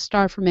amounts of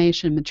star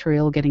formation,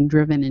 material getting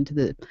driven into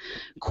the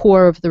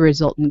core of the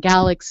resultant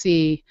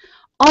galaxy.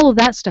 All of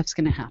that stuff's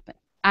going to happen.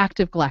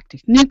 Active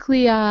galactic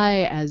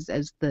nuclei as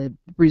the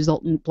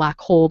resultant black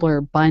hole or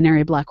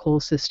binary black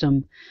hole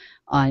system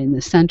in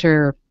the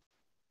center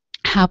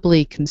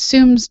happily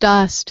consumes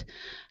dust.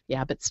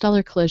 Yeah, but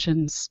stellar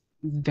collisions,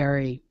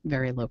 very,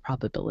 very low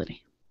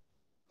probability.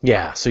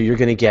 Yeah, so you're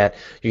gonna get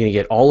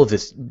all of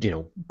this,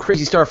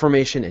 crazy star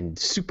formation and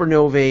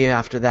supernovae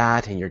after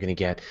that, and you're gonna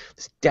get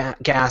this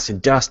gas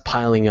and dust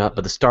piling up,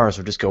 but the stars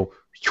will just go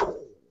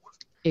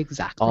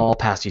Exactly. all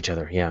past each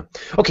other. Yeah.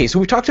 Okay, so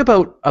we talked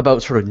about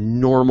sort of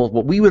normal,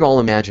 what we would all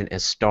imagine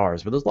as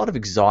stars, but there's a lot of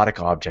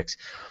exotic objects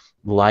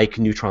like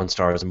neutron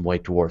stars and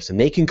white dwarfs, and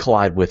they can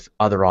collide with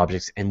other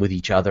objects and with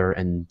each other,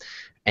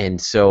 and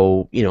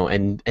so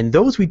and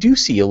those we do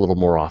see a little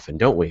more often,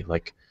 don't we?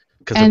 Like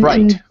because they're And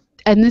bright. and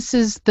and this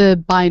is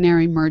the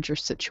binary merger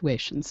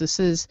situations. This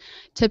is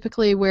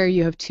typically where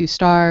you have two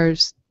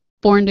stars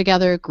born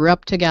together, grew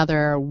up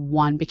together,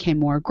 one became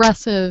more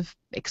aggressive,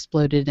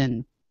 exploded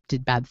and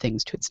did bad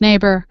things to its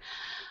neighbor.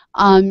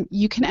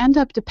 You can end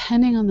up,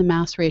 depending on the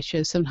mass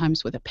ratio,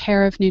 sometimes with a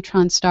pair of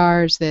neutron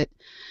stars that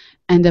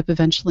end up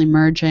eventually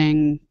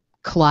merging,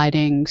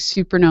 colliding,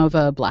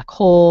 supernova, black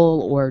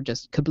hole, or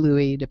just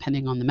kablooey,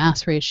 depending on the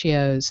mass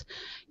ratios.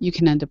 You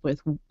can end up with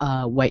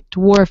white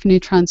dwarf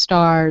neutron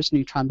stars,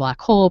 neutron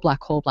black hole,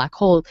 black hole, black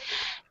hole.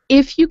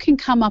 If you can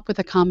come up with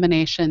a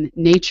combination,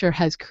 nature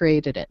has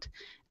created it.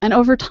 And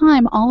over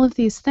time, all of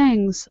these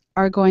things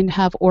are going to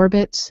have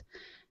orbits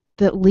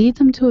that lead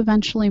them to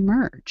eventually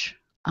merge.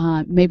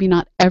 Maybe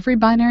not every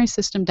binary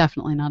system,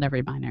 definitely not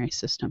every binary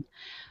system,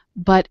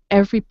 but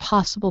every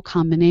possible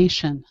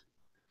combination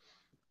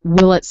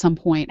will at some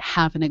point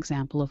have an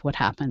example of what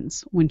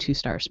happens when two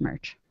stars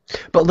merge.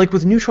 But like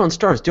with neutron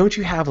stars, don't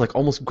you have like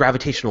almost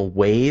gravitational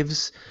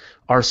waves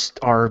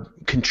are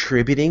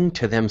contributing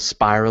to them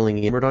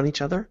spiraling inward on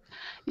each other?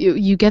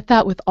 You get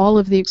that with all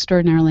of the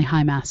extraordinarily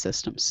high mass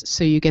systems.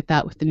 So you get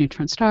that with the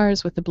neutron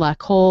stars, with the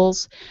black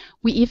holes.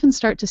 We even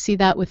start to see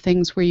that with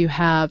things where you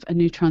have a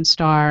neutron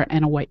star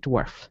and a white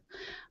dwarf.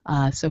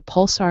 So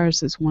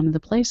pulsars is one of the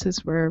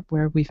places where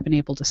we've been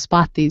able to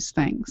spot these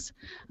things.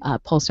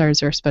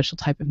 Pulsars are a special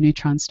type of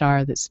neutron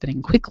star that's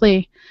spinning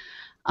quickly.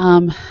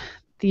 The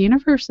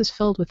universe is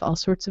filled with all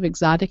sorts of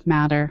exotic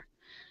matter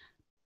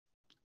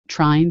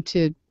trying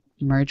to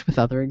merge with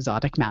other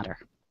exotic matter.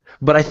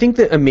 But I think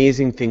the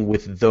amazing thing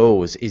with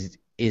those is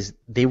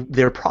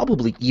they're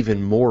probably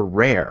even more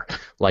rare,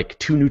 like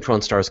two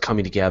neutron stars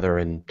coming together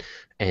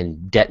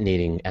and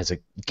detonating as a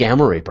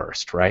gamma ray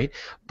burst, right?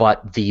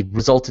 But the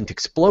resultant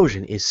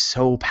explosion is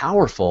so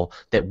powerful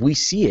that we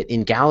see it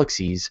in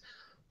galaxies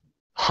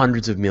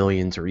hundreds of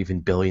millions or even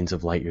billions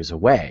of light years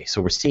away.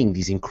 So we're seeing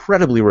these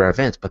incredibly rare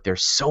events, but they're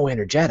so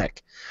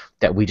energetic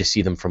that we just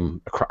see them from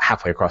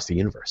halfway across the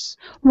universe.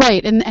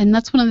 Right, and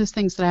that's one of those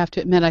things that I have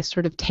to admit I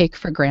sort of take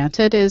for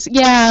granted is,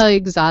 yeah,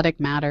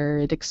 exotic matter,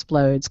 it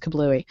explodes,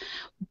 kablooey.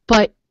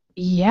 But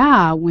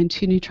yeah, when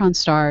two neutron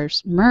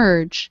stars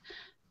merge,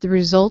 the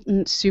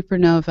resultant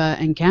supernova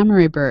and gamma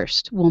ray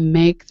burst will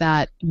make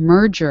that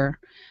merger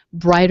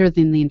brighter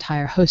than the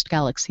entire host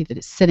galaxy that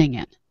it's sitting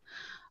in.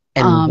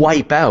 And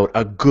wipe out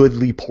a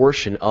goodly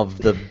portion of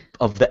the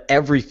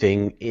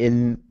everything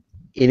in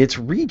its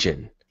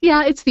region.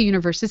 Yeah, it's the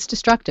universe. It's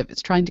destructive.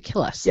 It's trying to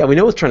kill us. Yeah, we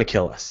know it's trying to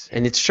kill us,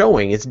 and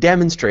it's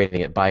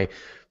demonstrating it by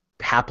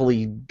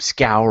happily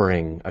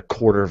scouring a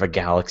quarter of a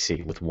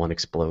galaxy with one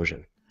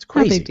explosion. It's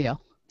crazy. No big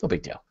deal. No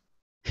big deal.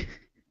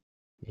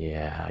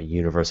 Yeah,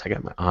 universe, I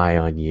got my eye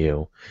on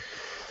you.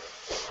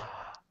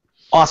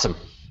 Awesome.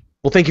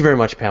 Well, thank you very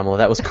much, Pamela.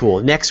 That was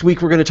cool. Next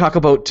week we're going to talk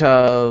about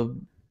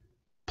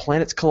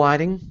planets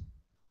colliding.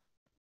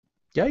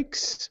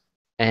 Yikes.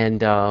 And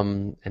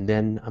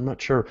then I'm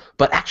not sure,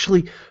 but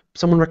actually,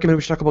 someone recommended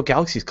we should talk about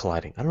galaxies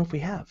colliding. I don't know if we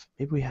have.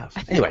 Maybe we have.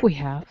 I think we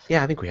have.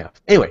 Yeah, I think we have.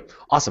 Anyway,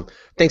 awesome.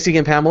 Thanks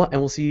again, Pamela, and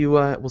we'll see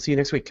you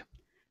next week.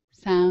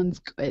 Sounds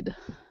good.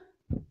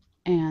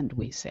 And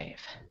we save.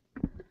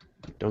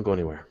 Don't go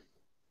anywhere.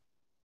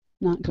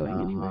 Not going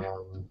anywhere.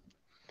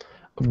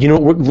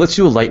 Let's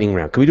do a lightning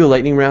round. Can we do a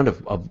lightning round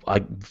of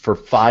for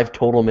 5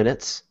 total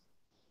minutes?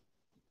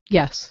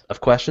 Yes.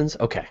 Of questions?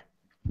 Okay.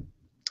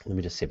 Let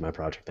me just save my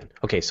project then.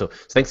 Okay, so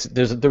thanks.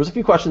 There was a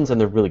few questions,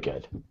 and they're really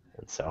good.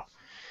 And so,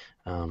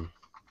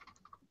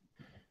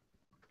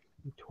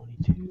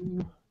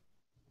 22.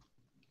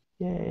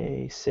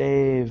 Yay,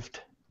 saved.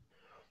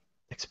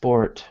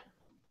 Export.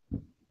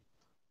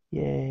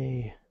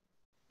 Yay.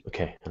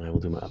 Okay, and I will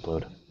do my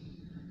upload.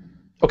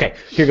 Okay,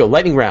 here we go.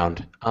 Lightning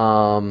round.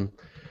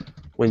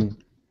 When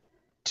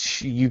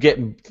you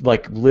get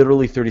like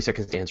literally 30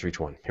 seconds to answer each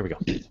one. Here we go.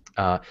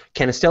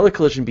 Can a stellar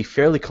collision be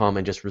fairly common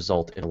and just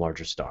result in a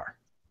larger star?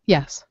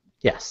 Yes.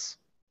 Yes.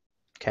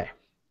 Okay.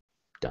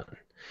 Done.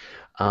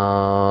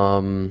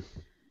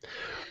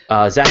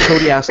 Zach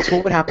Cody asks,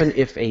 what would happen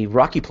if a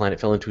rocky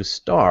planet fell into a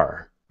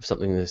star? If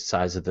something the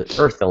size of the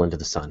Earth fell into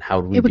the sun, how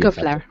would we It would be go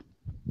affected? flare.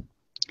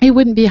 It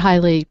wouldn't be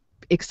highly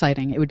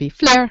exciting. It would be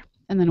flare,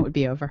 and then it would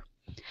be over.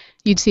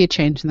 You'd see a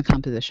change in the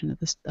composition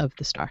of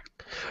the star.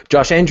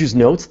 Josh Andrews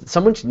notes that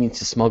someone needs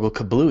to smuggle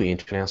kablooey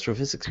into an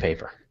astrophysics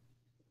paper.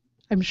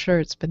 I'm sure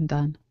it's been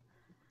done.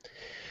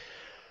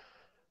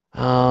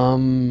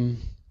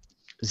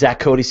 Zach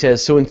Cody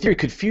says, so in theory,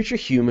 could future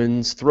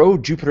humans throw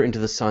Jupiter into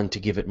the sun to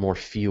give it more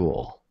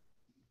fuel?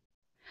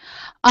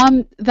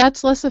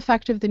 That's less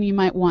effective than you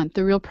might want.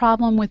 The real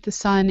problem with the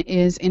sun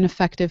is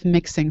ineffective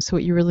mixing. So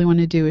what you really want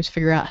to do is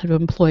figure out how to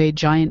employ a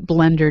giant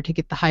blender to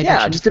get the Yeah,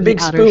 hydrogen just a from the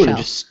big outer spoon and shell.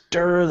 just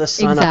stir the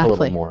sun up a little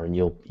Exactly. more, and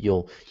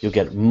you'll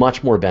get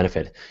much more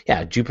benefit.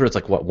 Yeah, Jupiter's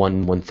like what,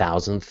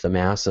 1/1000th the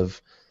mass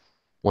of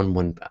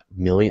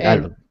 1/1,000,000. I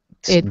don't And know.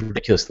 It's it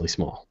ridiculously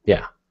small.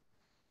 Yeah.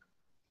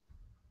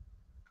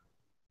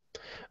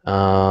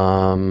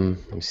 Let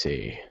me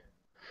see.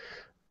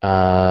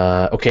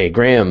 Okay,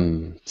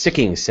 Graham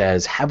Sicking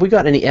says, have we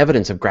got any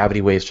evidence of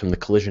gravity waves from the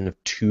collision of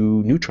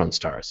two neutron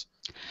stars?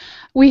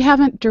 we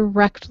haven't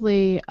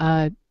directly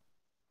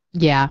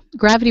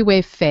gravity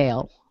wave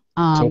fail.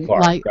 So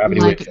far,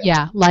 gravity wave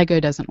fail.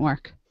 LIGO doesn't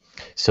work.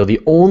 So the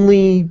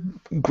only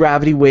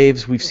gravity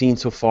waves we've seen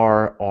so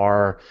far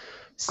are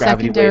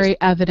gravity waves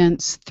Secondary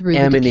evidence through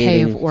the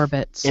decay of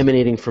orbits.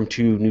 emanating from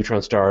two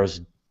neutron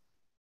stars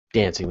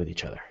dancing with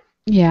each other.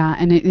 Yeah,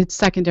 and it's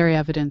secondary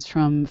evidence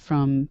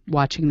from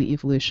watching the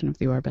evolution of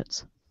the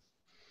orbits.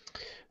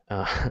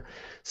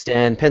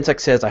 Stan Pensek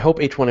says, I hope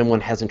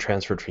H1N1 hasn't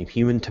transferred from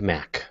human to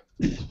Mac.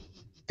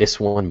 This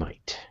one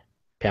might.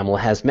 Pamela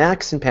has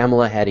Macs, and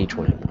Pamela had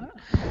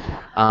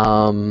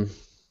H1N1.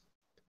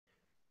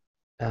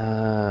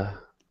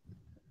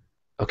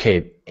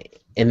 Okay,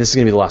 and this is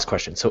going to be the last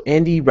question. So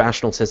Andy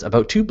Rational says,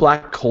 about two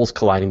black holes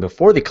colliding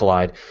before they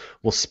collide,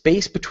 will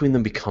space between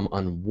them become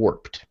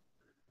unwarped?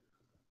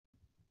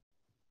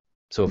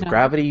 So if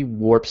gravity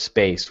warps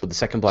space, would the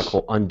second black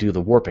hole undo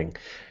the warping?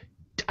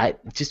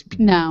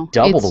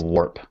 Double the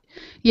warp.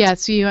 Yeah,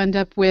 so you end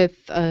up with,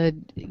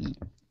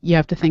 you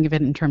have to think of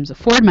it in terms of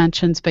 4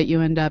 dimensions, but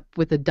you end up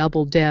with a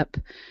double dip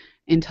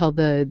until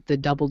the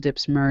double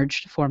dips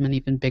merge to form an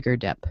even bigger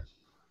dip.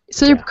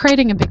 So they're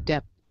creating a big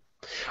dip.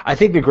 I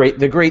think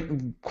the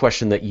great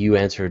question that you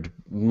answered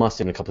must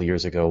have been a couple of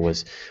years ago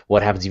was,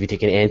 what happens if you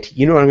take you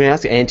know what I'm going to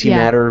ask?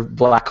 Antimatter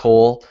black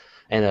hole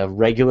and a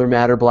regular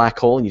matter black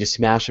hole, and you just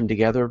smash them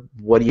together.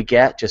 What do you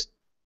get? Just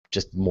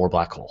more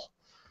black hole.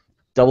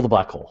 Double the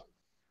black hole.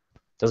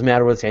 Doesn't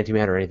matter whether it's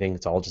antimatter or anything.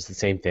 It's all just the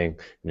same thing,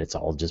 and it's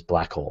all just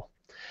black hole.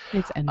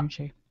 It's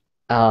energy.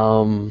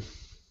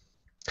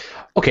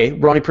 Okay,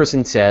 Ronnie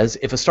Person says,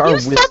 if a star You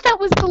said that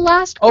was the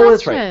last question. Oh,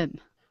 that's right.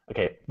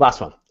 Okay,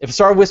 last one. If a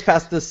star whizzed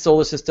past the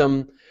solar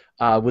system,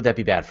 would that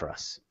be bad for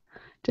us?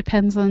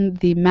 Depends on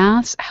the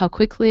mass, how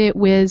quickly it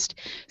whizzed.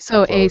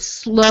 So a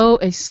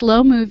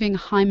slow-moving,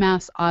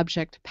 high-mass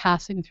object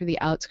passing through the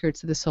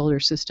outskirts of the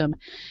solar system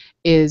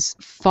is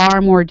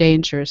far more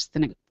dangerous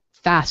than a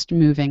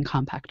fast-moving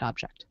compact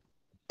object.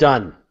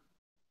 Done.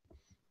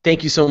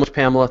 Thank you so much,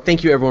 Pamela.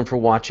 Thank you, everyone, for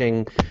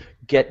watching.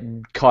 Get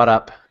caught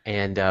up,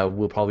 and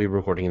we'll probably be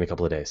recording in a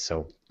couple of days.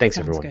 So thanks,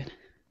 everyone. Sounds good.